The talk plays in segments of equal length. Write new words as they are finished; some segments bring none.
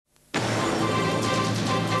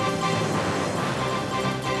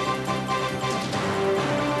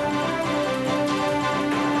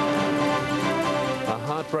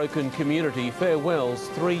heartbroken community farewells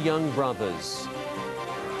 3 young brothers.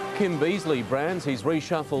 Kim Beazley brands his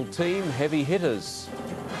reshuffled team heavy hitters.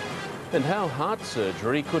 And how heart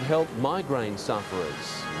surgery could help migraine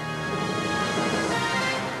sufferers.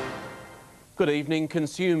 Good evening.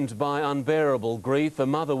 Consumed by unbearable grief, a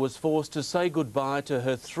mother was forced to say goodbye to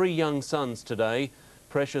her 3 young sons today.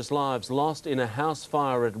 Precious lives lost in a house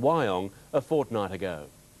fire at Wyong a fortnight ago.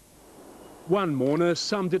 One mourner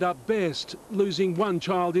summed it up best. Losing one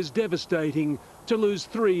child is devastating. To lose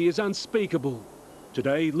 3 is unspeakable.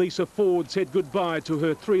 Today, Lisa Ford said goodbye to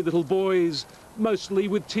her 3 little boys, mostly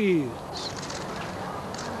with tears.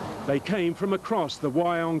 They came from across the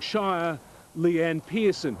Wyong Shire. Leanne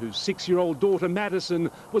Pearson, whose 6-year-old daughter Madison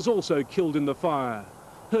was also killed in the fire.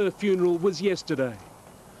 Her funeral was yesterday.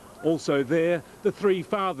 Also there, the 3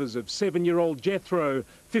 fathers of 7-year-old Jethro,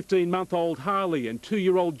 15-month-old Harley and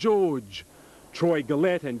 2-year-old George. Troy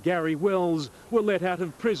Gillette and Gary Wells were let out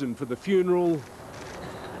of prison for the funeral.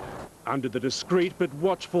 Under the discreet but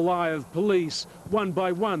watchful eye of police, one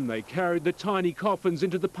by one they carried the tiny coffins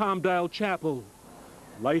into the Palmdale Chapel.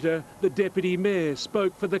 Later, the Deputy Mayor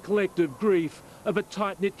spoke for the collective grief of a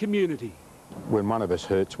tight-knit community. When one of us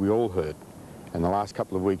hurts, we all hurt. And the last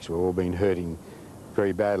couple of weeks we've all been hurting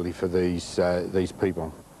very badly for these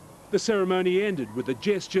people. The ceremony ended with a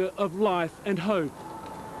gesture of life and hope.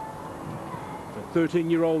 For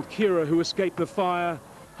 13-year-old Kira, who escaped the fire,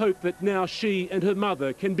 hope that now she and her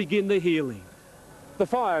mother can begin the healing. The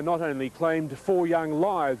fire not only claimed 4 young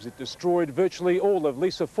lives, it destroyed virtually all of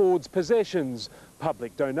Lisa Ford's possessions.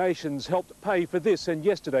 Public donations helped pay for this and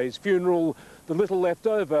yesterday's funeral. The little left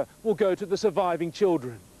over will go to the surviving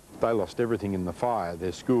children. They lost everything in the fire,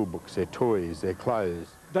 their school books, their toys, their clothes.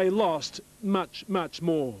 They lost much, much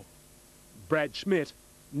more. Brad Schmidt,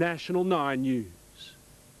 National 9 News.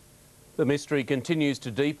 The mystery continues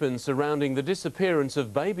to deepen surrounding the disappearance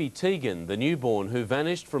of baby Tegan, the newborn who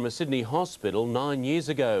vanished from a Sydney hospital 9 years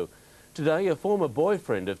ago. Today, a former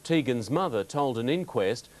boyfriend of Tegan's mother told an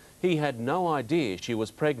inquest he had no idea she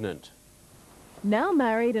was pregnant. Now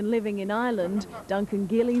married and living in Ireland, Duncan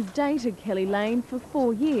Gillies dated Kelly Lane for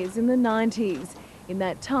 4 years in the 90s. In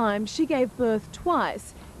that time, she gave birth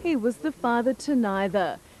twice. He was the father to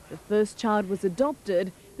neither. The first child was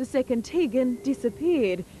adopted. The second, Tegan,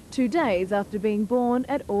 disappeared 2 days after being born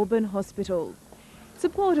at Auburn Hospital.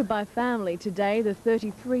 Supported by family today, the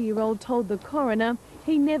 33-year-old told the coroner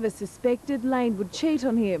he never suspected Lane would cheat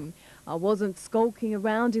on him. I wasn't skulking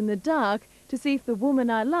around in the dark to see if the woman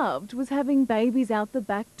I loved was having babies out the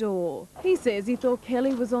back door. He says he thought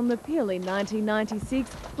Kelly was on the pill in 1996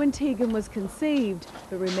 when Tegan was conceived,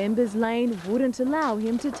 but remembers Lane wouldn't allow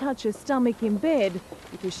him to touch her stomach in bed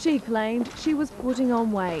because she claimed she was putting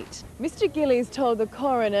on weight. Mr. Gillies told the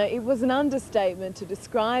coroner it was an understatement to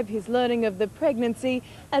describe his learning of the pregnancy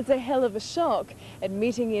as a hell of a shock,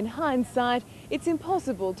 admitting in hindsight it's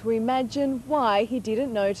impossible to imagine why he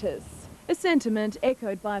didn't notice. A sentiment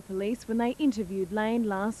echoed by police when they interviewed Lane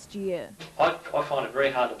last year. I find it very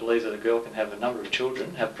hard to believe that a girl can have a number of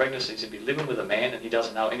children, have pregnancies and be living with a man and he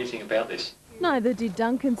doesn't know anything about this. Neither did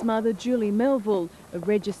Duncan's mother, Julie Melville, a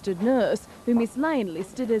registered nurse who Miss Lane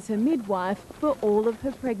listed as her midwife for all of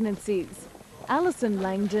her pregnancies. Alison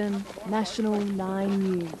Langdon, National 9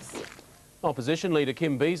 News. Opposition leader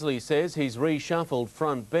Kim Beazley says his reshuffled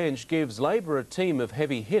front bench gives Labor a team of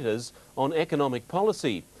heavy hitters on economic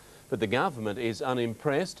policy. But the government is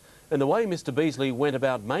unimpressed, and the way Mr Beazley went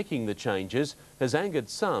about making the changes has angered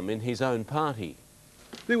some in his own party.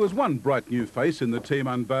 There was one bright new face in the team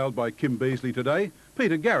unveiled by Kim Beazley today,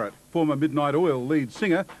 Peter Garrett, former Midnight Oil lead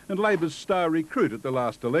singer and Labor's star recruit at the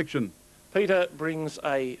last election. Peter brings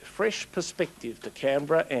a fresh perspective to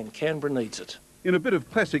Canberra, and Canberra needs it. In a bit of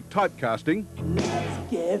classic typecasting, let's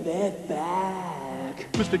give it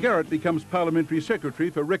back. Mr Garrett becomes Parliamentary Secretary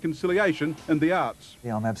for Reconciliation and the Arts.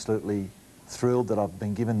 Yeah, I'm absolutely thrilled that I've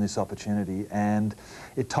been given this opportunity, and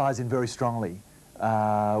it ties in very strongly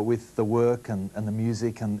with the work and the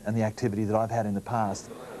music and the activity that I've had in the past.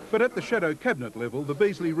 But at the shadow cabinet level, the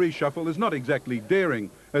Beazley reshuffle is not exactly daring.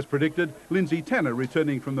 As predicted, Lindsay Tanner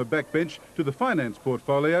returning from the backbench to the finance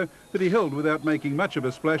portfolio that he held without making much of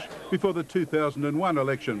a splash before the 2001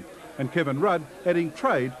 election. And Kevin Rudd adding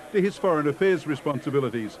trade to his foreign affairs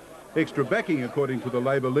responsibilities. Extra backing, according to the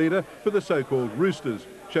Labor leader, for the so-called Roosters,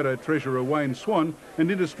 Shadow Treasurer Wayne Swan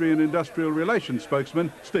and Industry and Industrial Relations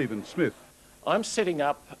spokesman Stephen Smith. I'm setting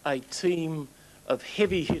up a team of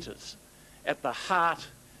heavy hitters at the heart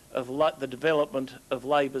of the development of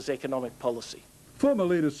Labor's economic policy. Former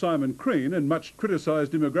leader Simon Crean and much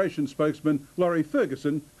criticised immigration spokesman Laurie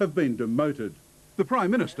Ferguson have been demoted. The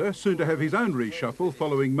Prime Minister, soon to have his own reshuffle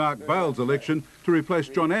following Mark Bale's election to replace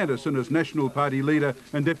John Anderson as National Party leader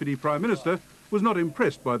and Deputy Prime Minister, was not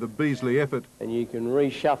impressed by the Beazley effort. And you can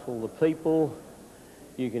reshuffle the people,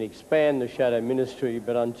 you can expand the shadow ministry,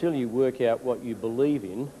 but until you work out what you believe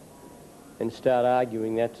in and start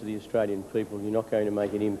arguing that to the Australian people, you're not going to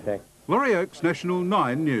make an impact. Laurie Oakes, National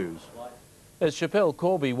 9 News. As Schapelle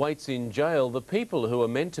Corby waits in jail, the people who are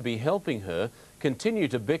meant to be helping her continue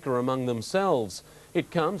to bicker among themselves.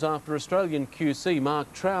 It comes after Australian QC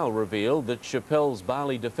Mark Trowell revealed that Schapelle's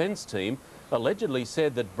Bali defence team allegedly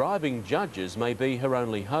said that bribing judges may be her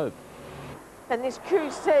only hope. And this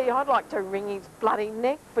QC, I'd like to wring his bloody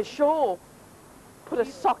neck for sure. Put a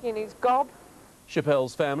sock in his gob.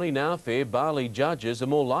 Schapelle's family now fear Bali judges are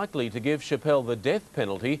more likely to give Schapelle the death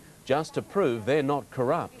penalty just to prove they're not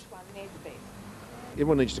corrupt.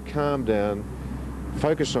 Everyone needs to calm down,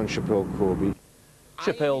 focus on Schapelle Corby.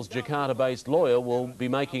 Schapelle's Jakarta-based lawyer will be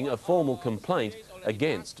making a formal complaint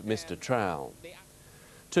against Mr Trowell.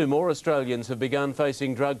 2 more Australians have begun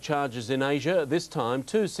facing drug charges in Asia, this time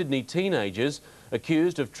 2 Sydney teenagers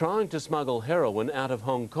accused of trying to smuggle heroin out of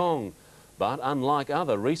Hong Kong. But unlike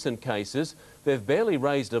other recent cases, they've barely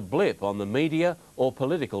raised a blip on the media or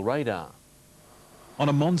political radar. On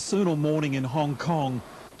a monsoonal morning in Hong Kong,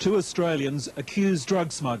 2 Australians accused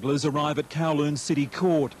drug smugglers arrive at Kowloon City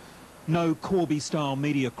Court. No Corby-style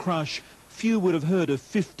media crush, few would have heard of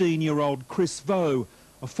 15-year-old Chris Vo,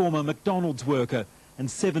 a former McDonald's worker, and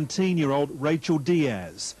 17-year-old Rachel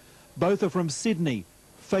Diaz. Both are from Sydney,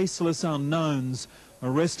 faceless unknowns,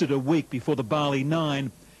 arrested a week before the Bali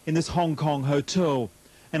 9 in this Hong Kong hotel,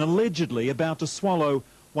 and allegedly about to swallow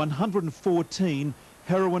 114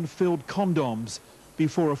 heroin-filled condoms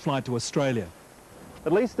before a flight to Australia.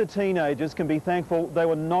 At least the teenagers can be thankful they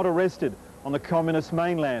were not arrested on the communist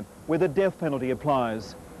mainland, where the death penalty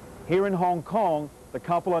applies. Here in Hong Kong, the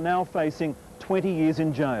couple are now facing 20 years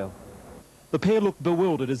in jail. The pair looked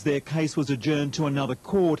bewildered as their case was adjourned to another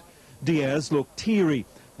court. Diaz looked teary.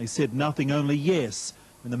 They said nothing, only yes,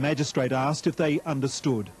 when the magistrate asked if they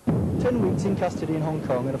understood. 10 weeks in custody in Hong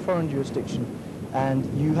Kong in a foreign jurisdiction, and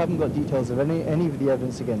you haven't got details of any of the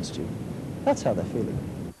evidence against you. That's how they're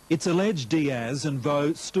feeling. It's alleged Diaz and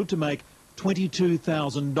Vo stood to make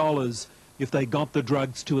 $22,000 if they got the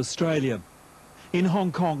drugs to Australia. In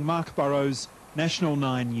Hong Kong, Mark Burrows, National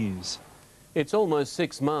 9 News. It's almost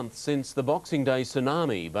 6 months since the Boxing Day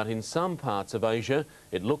tsunami, but in some parts of Asia,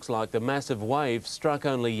 it looks like the massive wave struck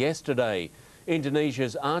only yesterday.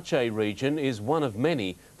 Indonesia's Aceh region is one of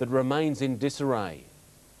many that remains in disarray.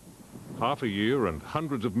 Half a year and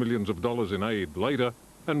hundreds of millions of dollars in aid later,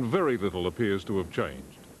 and very little appears to have changed.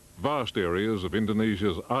 Vast areas of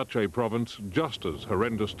Indonesia's Aceh province just as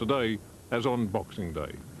horrendous today as on Boxing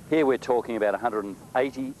Day. Here we're talking about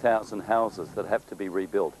 180,000 houses that have to be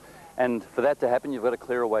rebuilt. And for that to happen, you've got to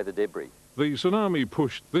clear away the debris. The tsunami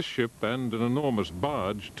pushed this ship and an enormous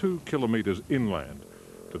barge 2 kilometres inland.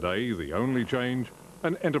 Today, the only change,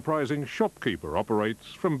 an enterprising shopkeeper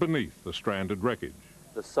operates from beneath the stranded wreckage.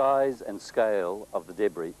 The size and scale of the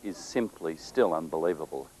debris is simply still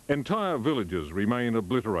unbelievable. Entire villages remain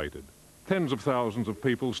obliterated. Tens of thousands of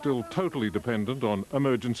people still totally dependent on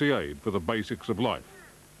emergency aid for the basics of life.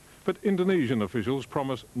 But Indonesian officials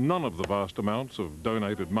promise none of the vast amounts of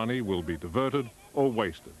donated money will be diverted or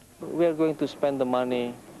wasted. We are going to spend the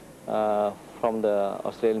money from the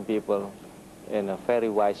Australian people in a very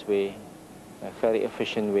wise way, a very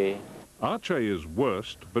efficient way. Aceh is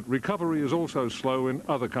worst, but recovery is also slow in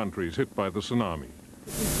other countries hit by the tsunami.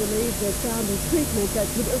 It is believed they've found a treatment that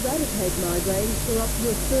could eradicate migraines for up to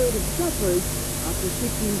a third of sufferers after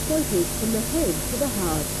shifting focus from the head to the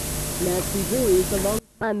heart. Nancy Bowie is a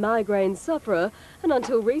long-time migraine sufferer, and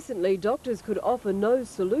until recently doctors could offer no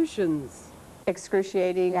solutions.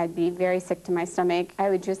 Excruciating. I'd be very sick to my stomach.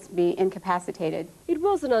 I would just be incapacitated. It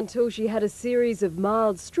wasn't until she had a series of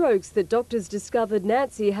mild strokes that doctors discovered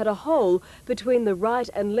Nancy had a hole between the right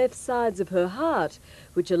and left sides of her heart,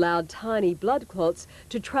 which allowed tiny blood clots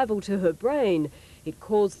to travel to her brain. It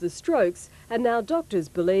caused the strokes, and now doctors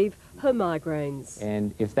believe her migraines.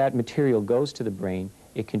 And if that material goes to the brain,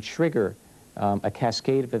 it can trigger a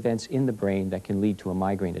cascade of events in the brain that can lead to a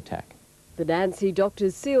migraine attack. The Nancy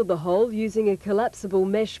doctors sealed the hole using a collapsible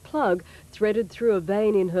mesh plug threaded through a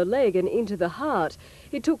vein in her leg and into the heart.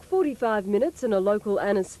 It took 45 minutes and a local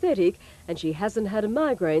anaesthetic, and she hasn't had a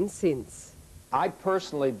migraine since. I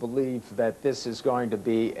personally believe that this is going to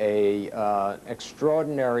be an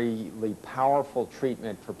extraordinarily powerful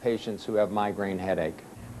treatment for patients who have migraine headache.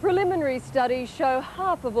 Preliminary studies show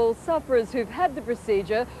half of all sufferers who've had the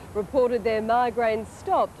procedure reported their migraines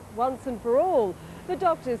stopped once and for all. but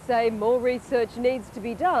doctors say more research needs to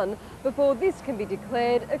be done before this can be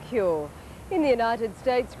declared a cure. In the United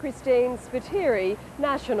States, Christine Spiteri,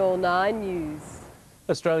 National 9 News.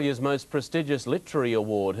 Australia's most prestigious literary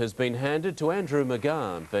award has been handed to Andrew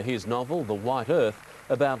McGahn for his novel The White Earth,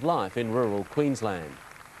 about life in rural Queensland.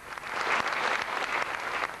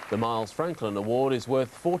 The Miles Franklin Award is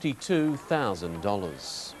worth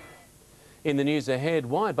 $42,000. In the news ahead,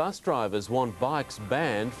 why bus drivers want bikes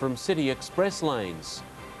banned from city express lanes.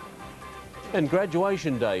 And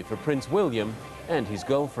graduation day for Prince William and his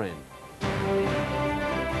girlfriend.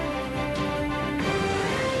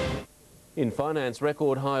 In finance,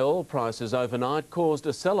 record high oil prices overnight caused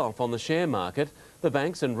a sell-off on the share market. The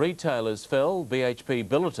banks and retailers fell. BHP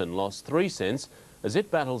Bulletin lost 3 cents as it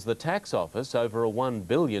battles the tax office over a $1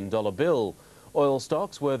 billion bill. Oil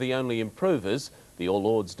stocks were the only improvers. The All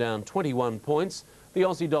Ords down 21 points. The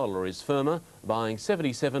Aussie dollar is firmer, buying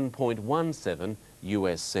 77.17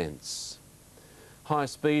 US cents. High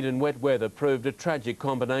speed and wet weather proved a tragic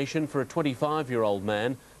combination for a 25-year-old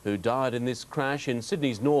man who died in this crash in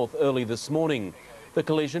Sydney's north early this morning. The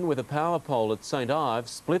collision with a power pole at St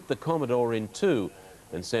Ives split the Commodore in two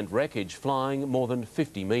and sent wreckage flying more than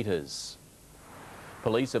 50 metres.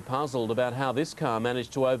 Police are puzzled about how this car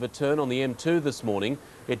managed to overturn on the M2 this morning.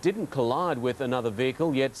 It didn't collide with another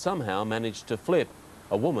vehicle, yet somehow managed to flip.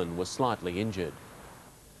 A woman was slightly injured.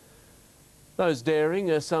 Those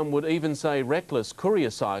daring, some would even say reckless courier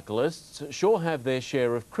cyclists sure have their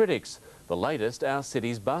share of critics. The latest, our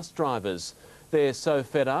city's bus drivers. They're so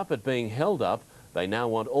fed up at being held up, they now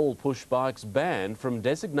want all push bikes banned from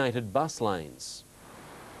designated bus lanes.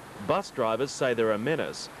 Bus drivers say they're a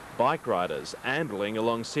menace. Bike riders ambling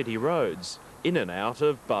along city roads, in and out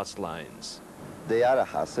of bus lanes. They are a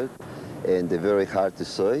hazard, and they're very hard to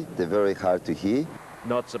see, they're very hard to hear.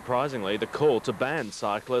 Not surprisingly, the call to ban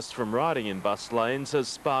cyclists from riding in bus lanes has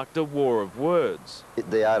sparked a war of words.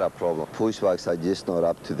 They are a problem. Push bikes are just not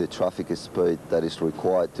up to the traffic speed that is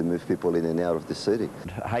required to move people in and out of the city.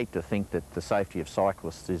 I hate to think that the safety of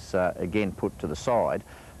cyclists is again put to the side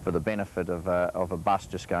for the benefit of a bus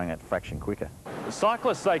just going a fraction quicker. The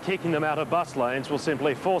cyclists say kicking them out of bus lanes will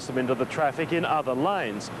simply force them into the traffic in other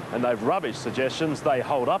lanes, and they've rubbish suggestions they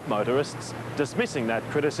hold up motorists, dismissing that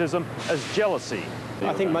criticism as jealousy.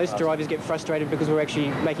 I think most drivers get frustrated because we're actually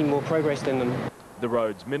making more progress than them. The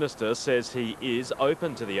roads minister says he is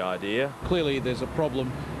open to the idea. Clearly there's a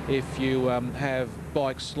problem if you have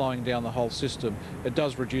bikes slowing down the whole system. It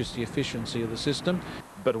does reduce the efficiency of the system.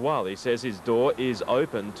 But while he says his door is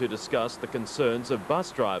open to discuss the concerns of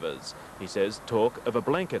bus drivers, he says talk of a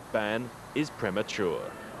blanket ban is premature.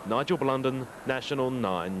 Nigel Blunden, National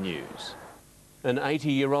 9 News. An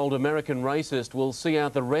 80-year-old American racist will see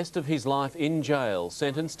out the rest of his life in jail,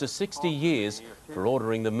 sentenced to 60 years for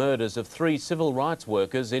ordering the murders of 3 civil rights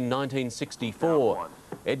workers in 1964.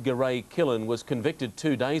 Edgar Ray Killen was convicted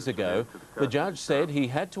 2 days ago. The judge said he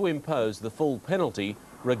had to impose the full penalty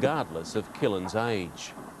regardless of Killen's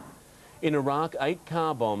age. In Iraq, 8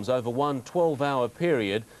 car bombs over one 12-hour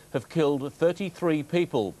period have killed 33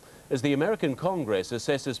 people as the American Congress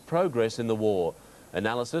assesses progress in the war.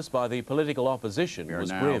 Analysis by the political opposition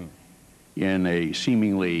was grim. In a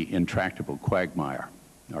seemingly intractable quagmire.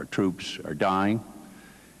 Our troops are dying,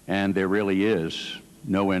 and there really is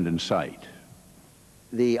no end in sight.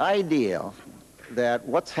 The idea that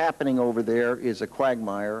what's happening over there is a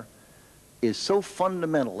quagmire is so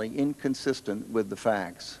fundamentally inconsistent with the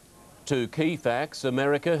facts. 2 key facts: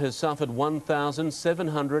 America has suffered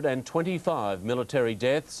 1,725 military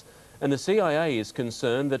deaths, and the CIA is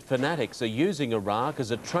concerned that fanatics are using Iraq as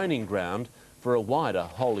a training ground for a wider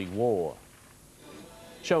holy war.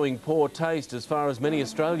 Showing poor taste as far as many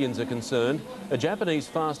Australians are concerned, a Japanese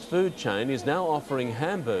fast food chain is now offering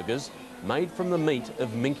hamburgers made from the meat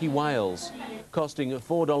of minke whales. Costing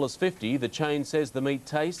 $4.50, the chain says the meat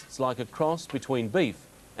tastes like a cross between beef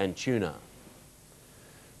and tuna.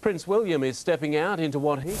 Prince William is stepping out into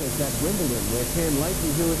what he says at Wimbledon, where Cam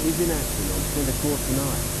Leighton-Hewitt is in action on centre court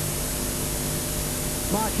tonight.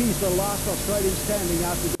 Marquis the last Australian standing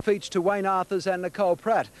after defeats to Wayne Arthurs and Nicole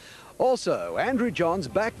Pratt. Also, Andrew Johns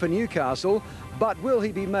back for Newcastle, but will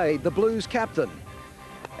he be made the Blues captain?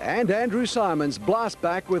 And Andrew Symonds blast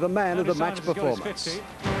back with a man of the match performance.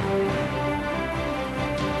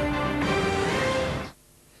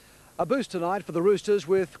 A boost tonight for the Roosters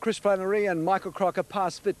with Chris Flannery and Michael Crocker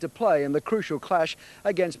past fit to play in the crucial clash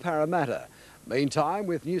against Parramatta. Meantime,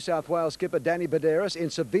 with New South Wales skipper Danny Baderas in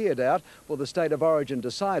severe doubt for the State of Origin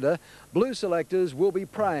decider, Blue selectors will be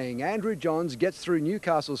praying Andrew Johns gets through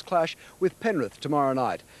Newcastle's clash with Penrith tomorrow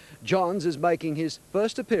night. Johns is making his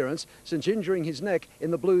first appearance since injuring his neck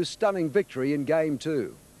in the Blues' stunning victory in Game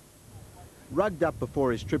 2. Rugged up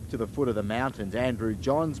before his trip to the foot of the mountains, Andrew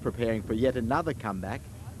Johns preparing for yet another comeback,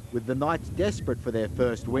 with the Knights desperate for their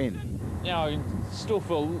first win. You know, I still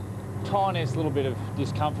feel tiniest little bit of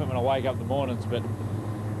discomfort when I wake up in the mornings, but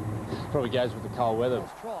probably goes with the cold weather.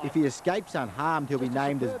 If he escapes unharmed, he'll be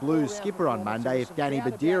named as Blues skipper on Monday if Danny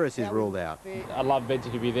Badiris is ruled out. I'd love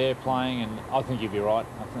Bedsy to be there playing, and I think he'll be right.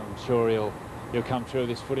 I'm sure he'll come through with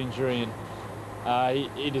this foot injury, and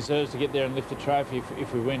he deserves to get there and lift the trophy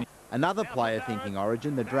if we win. Another player thinking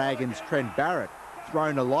Origin, the Dragons' Trent Barrett,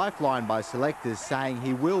 thrown a lifeline by selectors saying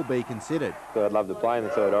he will be considered. I'd love to play in the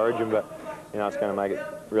third Origin, but you know, it's going to make it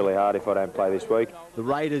really hard if I don't play this week. The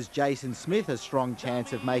Raiders' Jason Smith a strong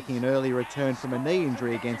chance of making an early return from a knee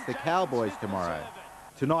injury against the Cowboys tomorrow.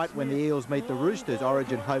 Tonight, when the Eels meet the Roosters,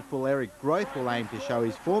 Origin hopeful Eric Groth will aim to show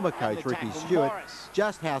his former coach Ricky Stewart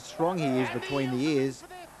just how strong he is between the ears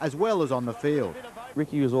as well as on the field.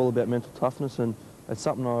 Ricky was all about mental toughness, and it's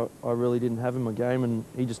something I really didn't have in my game, and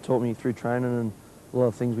he just taught me through training and a lot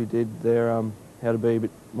of things we did there, how to be a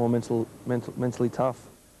bit more mentally tough.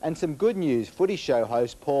 And some good news, footy show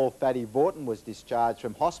host Paul Fatty Vorton was discharged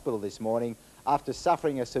from hospital this morning after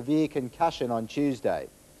suffering a severe concussion on Tuesday.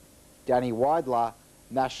 Danny Weidler,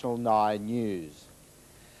 National 9 News.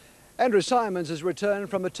 Andrew Symonds has returned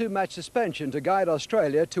from a 2-match suspension to guide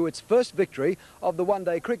Australia to its first victory of the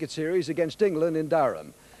one-day cricket series against England in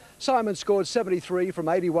Durham. Symonds scored 73 from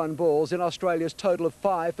 81 balls in Australia's total of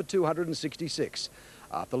 5 for 266.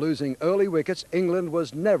 After losing early wickets, England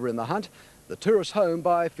was never in the hunt. The tourists home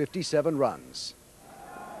by 57 runs.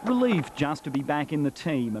 Relieved just to be back in the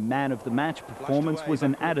team, a man-of-the-match performance was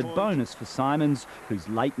an added bonus for Symonds, whose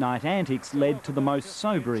late-night antics led to the most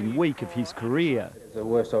sobering week of his career. It's the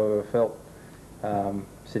worst I've ever felt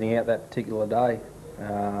sitting out that particular day.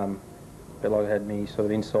 Felt like I had me sort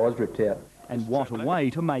of insides ripped out. And what a way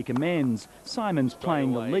to make amends. Symonds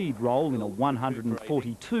playing the lead role in a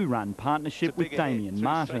 142-run partnership with Damien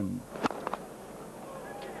Martin.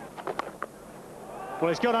 Well,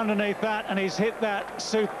 he's got underneath that and he's hit that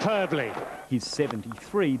superbly. His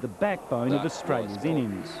 73, the backbone of Australia's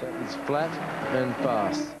innings. It's flat and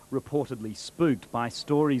fast. Reportedly spooked by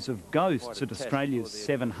stories of ghosts at Australia's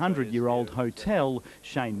 700-year-old hotel,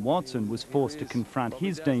 Shane Watson was forced to confront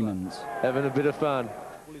his demons. Having a bit of fun.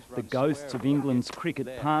 The ghosts of England's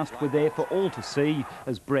cricket past were there for all to see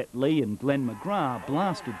as Brett Lee and Glenn McGrath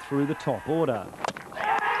blasted through the top order.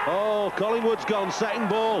 Oh, Collingwood's gone, second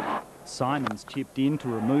ball. Symonds chipped in to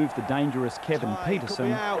remove the dangerous Kevin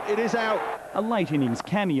Peterson. It is out. A late innings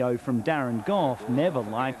cameo from Darren Gough, never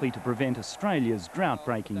likely to prevent Australia's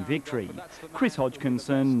drought-breaking victory. Chris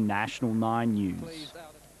Hodgkinson, National 9 News.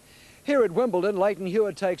 Here at Wimbledon, Leighton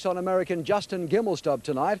Hewitt takes on American Justin Gimelstob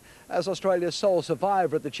tonight as Australia's sole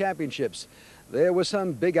survivor at the championships. There were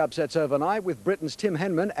some big upsets overnight with Britain's Tim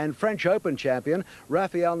Henman and French Open champion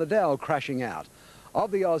Rafael Nadal crashing out. Of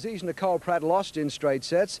the Aussies, Nicole Pratt lost in straight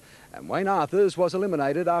sets and Wayne Arthurs was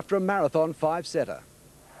eliminated after a marathon 5-setter.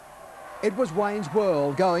 It was Wayne's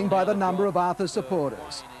world going by the number of Arthurs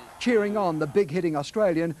supporters, cheering on the big-hitting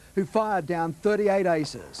Australian who fired down 38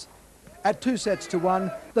 aces. At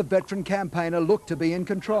 2-1, the veteran campaigner looked to be in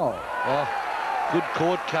control. Oh, good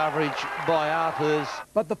court coverage by Arthurs.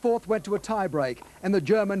 But the fourth went to a tie-break and the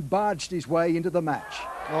German barged his way into the match.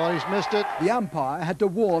 Oh, he's missed it. The umpire had to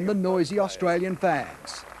warn the noisy Australian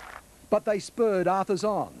fans. But they spurred Arthurs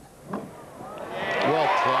on. Well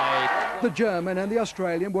played. The German and the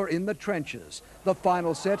Australian were in the trenches. The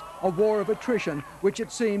final set, a war of attrition, which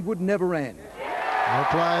it seemed would never end. Well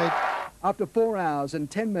played. After 4 hours and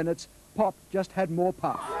 10 minutes, Pop just had more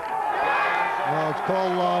puff. Well, it's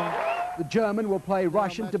called long. The German will play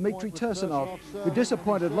Russian Dmitry Tursunov, who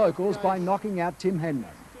disappointed locals by knocking out Tim Henman.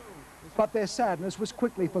 But their sadness was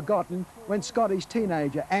quickly forgotten when Scottish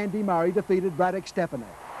teenager Andy Murray defeated Radek Stepanek.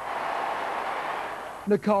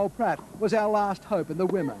 Nicole Pratt was our last hope in the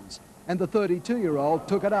women's, and the 32-year-old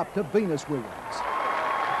took it up to Venus Williams.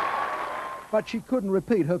 But she couldn't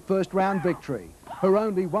repeat her first-round victory, her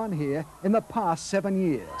only one here in the past 7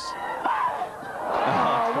 years.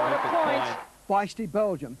 Oh, what a point. Feisty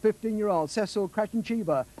Belgium, 15-year-old Cecil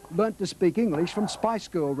Krachenchiva learnt to speak English from Spice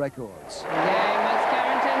Girl records.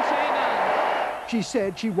 She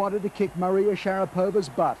said she wanted to kick Maria Sharapova's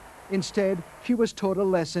butt. Instead, she was taught a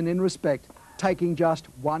lesson in respect, taking just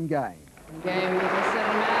one game. Game with a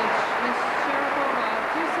 7-match, Miss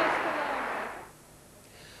Sharapova, 2 sets to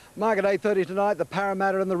love. Mark at 8:30 tonight, the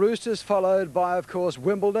Parramatta and the Roosters, followed by, of course,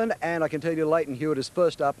 Wimbledon, and I can tell you Leighton Hewitt is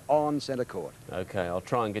first up on centre court. OK, I'll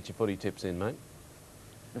try and get your footy tips in, mate.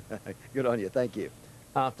 Good on you, thank you.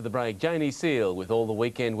 After the break, Jaynie Seal with all the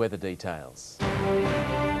weekend weather details.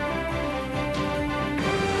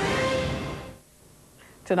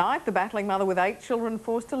 Tonight, the battling mother with 8 children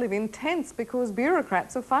forced to live in tents because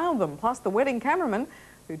bureaucrats have failed them, plus the wedding cameraman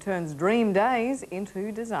who turns dream days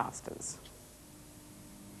into disasters.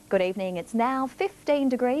 Good evening. It's now 15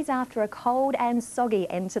 degrees after a cold and soggy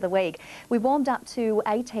end to the week. We warmed up to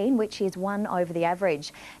 18, which is 1 over the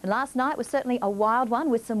average. And last night was certainly a wild one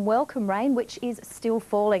with some welcome rain, which is still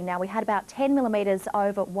falling. Now, we had about 10 millimetres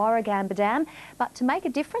over Warragamba Dam, but to make a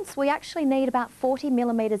difference, we actually need about 40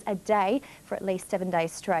 millimetres a day for at least 7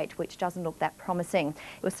 days straight, which doesn't look that promising.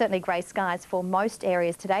 It was certainly grey skies for most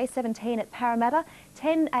areas today, 17 at Parramatta,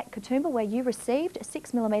 10 at Katoomba, where you received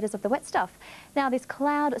 6 millimetres of the wet stuff. Now, this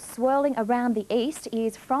cloud swirling around the east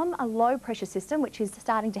is from a low pressure system which is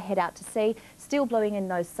starting to head out to sea, still blowing in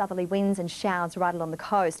those southerly winds and showers right along the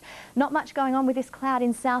coast. Not much going on with this cloud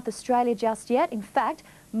in South Australia just yet. In fact,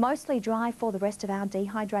 mostly dry for the rest of our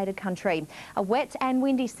dehydrated country. A wet and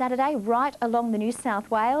windy Saturday right along the New South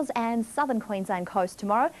Wales and southern Queensland coast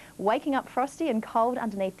tomorrow, waking up frosty and cold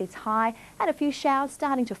underneath this high, and a few showers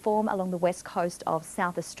starting to form along the west coast of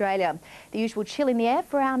South Australia. The usual chill in the air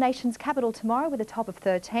for our nation's capital tomorrow with a top of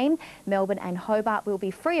 13. Melbourne and Hobart will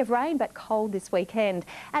be free of rain but cold this weekend.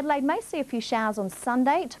 Adelaide may see a few showers on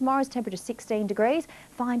Sunday. Tomorrow's temperature 16 degrees,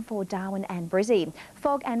 fine for Darwin and Brizzy.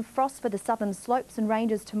 Fog and frost for the southern slopes and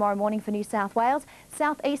ranges tomorrow morning for New South Wales.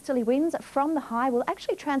 Southeasterly winds from the high will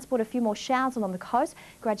actually transport a few more showers along the coast,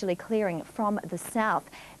 gradually clearing from the south.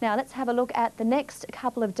 Now let's have a look at the next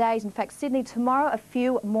couple of days. In fact, Sydney tomorrow, a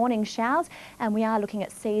few morning showers, and we are looking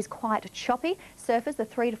at seas quite choppy. Surface, the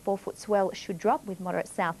 3 to 4 foot swell should drop with moderate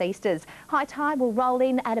southeasters. High tide will roll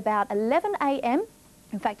in at about 11 a.m.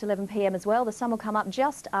 In fact, 11 p.m. as well. The sun will come up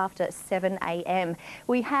just after 7 a.m.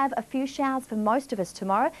 We have a few showers for most of us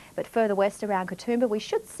tomorrow, but further west around Katoomba, we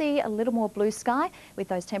should see a little more blue sky with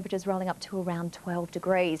those temperatures rolling up to around 12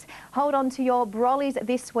 degrees. Hold on to your brollies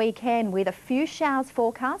this weekend with a few showers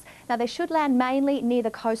forecast. Now, they should land mainly near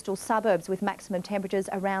the coastal suburbs with maximum temperatures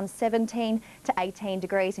around 17 to 18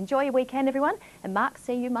 degrees. Enjoy your weekend, everyone. And Mark,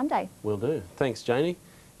 see you Monday. Will do. Thanks, Jaynie.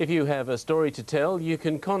 If you have a story to tell, you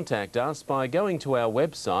can contact us by going to our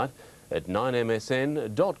website at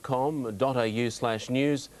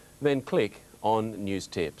 9msn.com.au/news, then click on News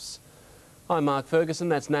Tips. I'm Mark Ferguson,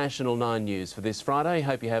 that's National 9 News for this Friday.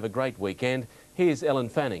 Hope you have a great weekend. Here's Ellen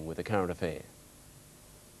Fanning with a current affair.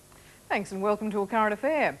 Thanks and welcome to a current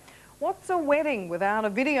affair. What's a wedding without a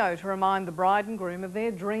video to remind the bride and groom of their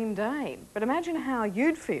dream day? But imagine how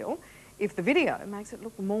you'd feel if the video makes it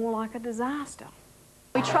look more like a disaster.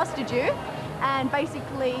 We trusted you, and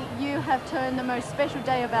basically you have turned the most special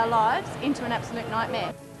day of our lives into an absolute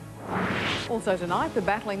nightmare. Also tonight, the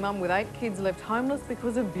battling mum with 8 kids left homeless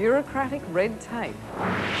because of bureaucratic red tape.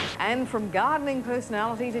 And from gardening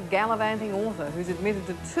personality to gallivanting author who's admitted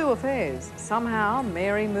to 2 affairs, somehow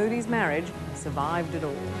Mary Moody's marriage survived it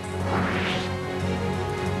all.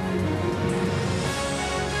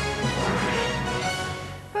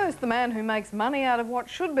 The man who makes money out of what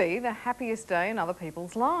should be the happiest day in other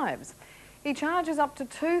people's lives. He charges up to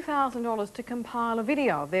 $2,000 to compile a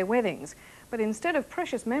video of their weddings. But instead of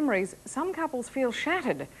precious memories, some couples feel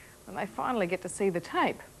shattered when they finally get to see the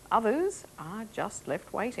tape. Others are just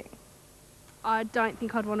left waiting. I don't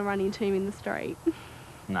think I'd want to run into him in the street.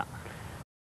 No,